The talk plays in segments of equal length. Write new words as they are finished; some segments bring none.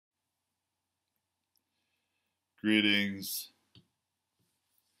Greetings,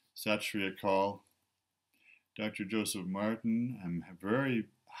 Sat Sri Akal. Dr. Joseph Martin. I'm very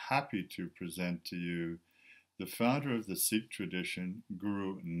happy to present to you the founder of the Sikh tradition,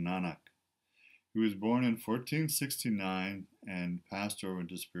 Guru Nanak, who was born in 1469 and passed over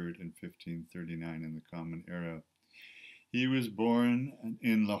into spirit in 1539 in the Common Era. He was born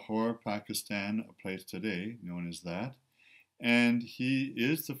in Lahore, Pakistan, a place today known as that, and he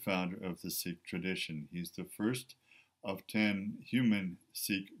is the founder of the Sikh tradition. He's the first of 10 human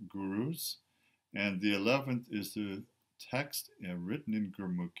Sikh Gurus, and the 11th is the text written in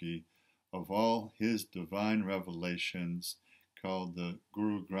Gurmukhi of all his divine revelations called the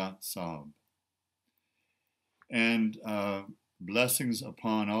Guru Granth Sahib. And blessings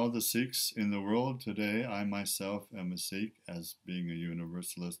upon all the Sikhs in the world today. I myself am a Sikh, as being a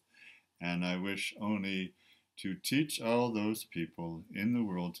universalist, and I wish only to teach all those people in the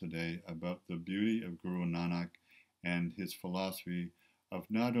world today about the beauty of Guru Nanak and his philosophy of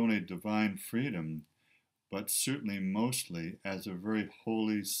not only divine freedom, but certainly mostly as a very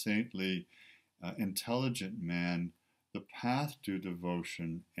holy, saintly, intelligent man, the path to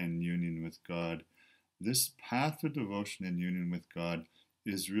devotion and union with God. This path to devotion and union with God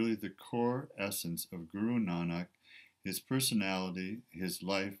is really the core essence of Guru Nanak, his personality, his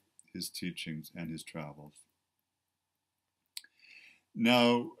life, his teachings, and his travels.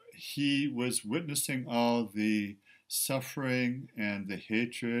 Now, he was witnessing all the suffering and the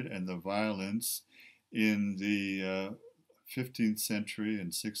hatred and the violence in the 15th century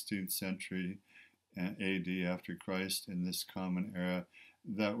and 16th century AD after Christ in this common era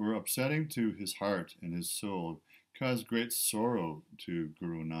that were upsetting to his heart and his soul, caused great sorrow to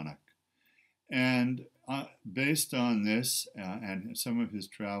Guru Nanak. And based on this and some of his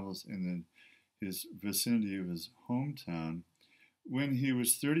travels in his vicinity of his hometown, when he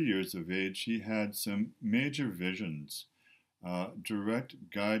was 30 years of age, he had some major visions, direct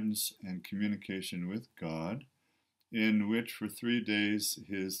guidance and communication with God, in which for 3 days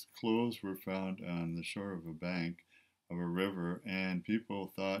his clothes were found on the shore of a bank of a river, and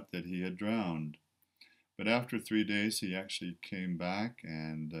people thought that he had drowned. But after 3 days, he actually came back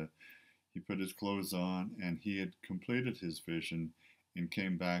and he put his clothes on, and he had completed his vision and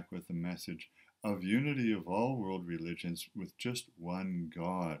came back with a message of unity of all world religions with just one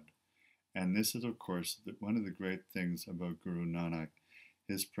God. And this is, of course, one of the great things about Guru Nanak.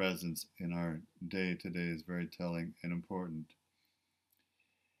 His presence in our day today is very telling and important.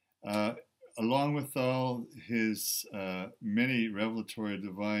 Along with all his many revelatory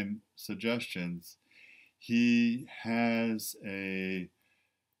divine suggestions, he has a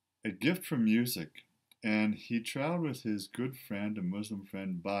gift for music. And he traveled with his good friend, a Muslim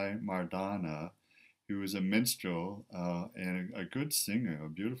friend, Bhai Mardana, who was a minstrel and a good singer, a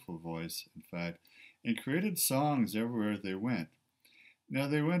beautiful voice, in fact, and created songs everywhere they went. Now,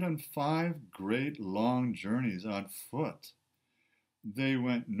 they went on 5 great long journeys on foot. They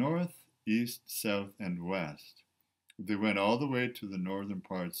went north, east, south, and west. They went all the way to the northern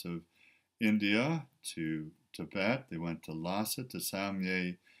parts of India, to Tibet. They went to Lhasa, to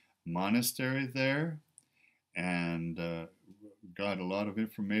Samye Monastery there, and got a lot of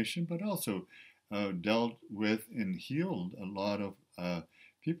information, but also dealt with and healed a lot of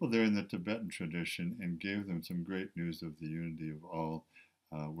people there in the Tibetan tradition and gave them some great news of the unity of all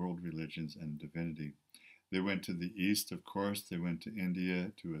world religions and divinity. They went to the east, of course. They went to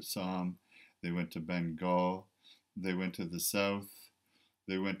India, to Assam. They went to Bengal. They went to the south.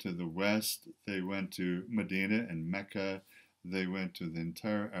 They went to the west. They went to Medina and Mecca. They went to the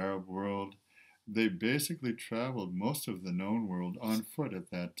entire Arab world. They basically traveled most of the known world on foot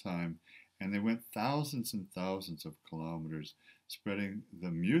at that time, and they went thousands and thousands of kilometers, spreading the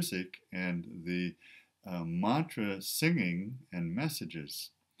music and the mantra singing and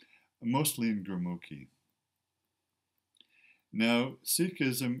messages, mostly in Gurmukhi. Now,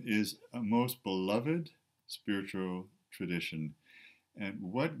 Sikhism is a most beloved spiritual tradition, and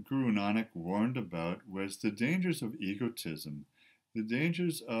what Guru Nanak warned about was the dangers of egotism, the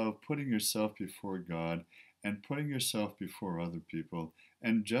dangers of putting yourself before God and putting yourself before other people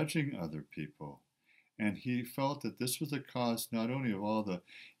and judging other people. And he felt that this was the cause not only of all the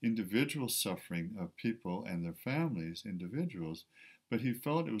individual suffering of people and their families, individuals, but he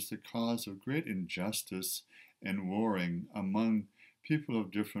felt it was the cause of great injustice and warring among people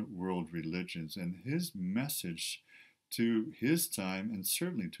of different world religions. And his message to his time, and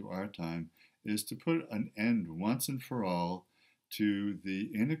certainly to our time, is to put an end once and for all to the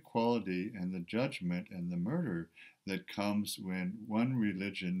inequality and the judgment and the murder that comes when one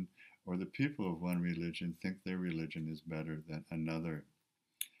religion or the people of one religion think their religion is better than another.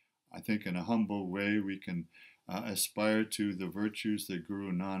 I think in a humble way we can aspire to the virtues that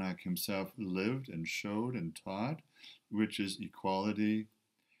Guru Nanak himself lived and showed and taught, which is equality,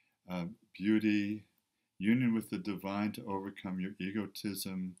 beauty, union with the divine to overcome your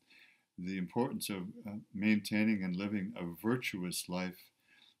egotism, the importance of maintaining and living a virtuous life,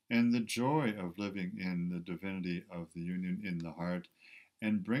 and the joy of living in the divinity of the union in the heart,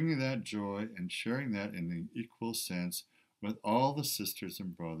 and bringing that joy and sharing that in an equal sense with all the sisters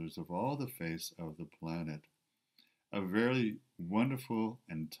and brothers of all the face of the planet. A very wonderful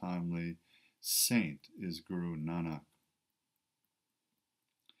and timely saint is Guru Nanak.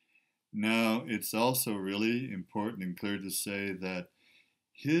 Now, it's also really important and clear to say that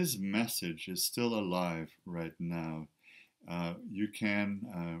his message is still alive right now. You can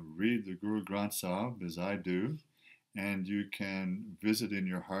read the Guru Granth Sahib, as I do, and you can visit in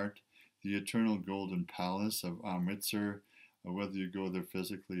your heart the eternal golden palace of Amritsar, whether you go there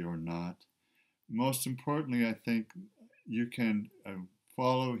physically or not. Most importantly, I think you can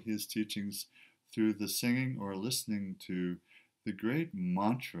follow his teachings through the singing or listening to the great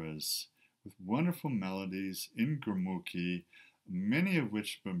mantras with wonderful melodies in Gurmukhi, many of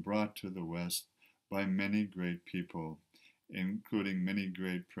which have been brought to the West by many great people, including many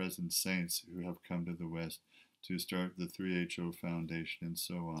great present saints who have come to the West to start the 3HO Foundation and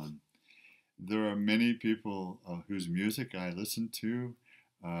so on. There are many people whose music I listen to,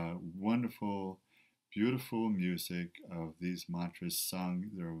 wonderful, beautiful music of these mantras sung.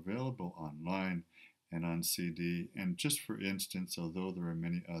 They're available online and on CD. And just for instance, although there are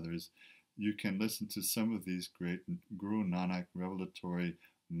many others, you can listen to some of these great Guru Nanak revelatory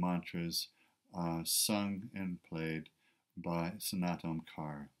mantras sung and played by Sanatana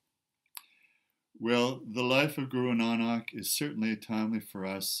Kaur. Well, the life of Guru Nanak is certainly timely for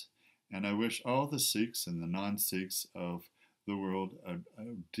us, and I wish all the Sikhs and the non-Sikhs of the world a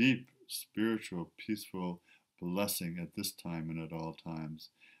deep, spiritual, peaceful blessing at this time and at all times.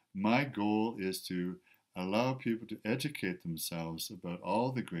 My goal is to allow people to educate themselves about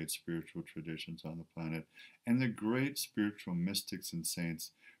all the great spiritual traditions on the planet and the great spiritual mystics and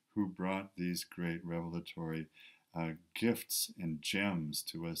saints who brought these great revelatory gifts and gems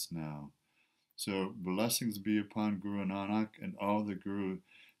to us now. So blessings be upon Guru Nanak and all the Guru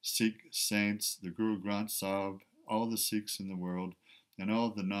Sikh saints, the Guru Granth Sahib, all the Sikhs in the world, and all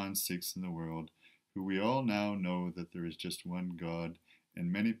the non-Sikhs in the world, who we all now know that there is just one God,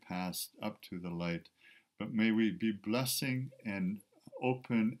 and many paths up to the light. But may we be blessing and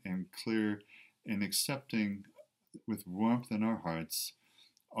open and clear in accepting with warmth in our hearts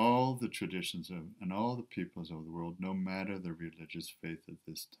all the traditions of and all the peoples of the world, no matter their religious faith at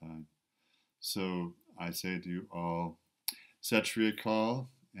this time. So I say to you all, Sat Sri Akal,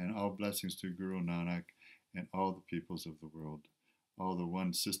 and all blessings to Guru Nanak and all the peoples of the world, all the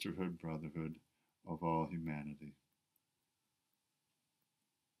one sisterhood, brotherhood of all humanity.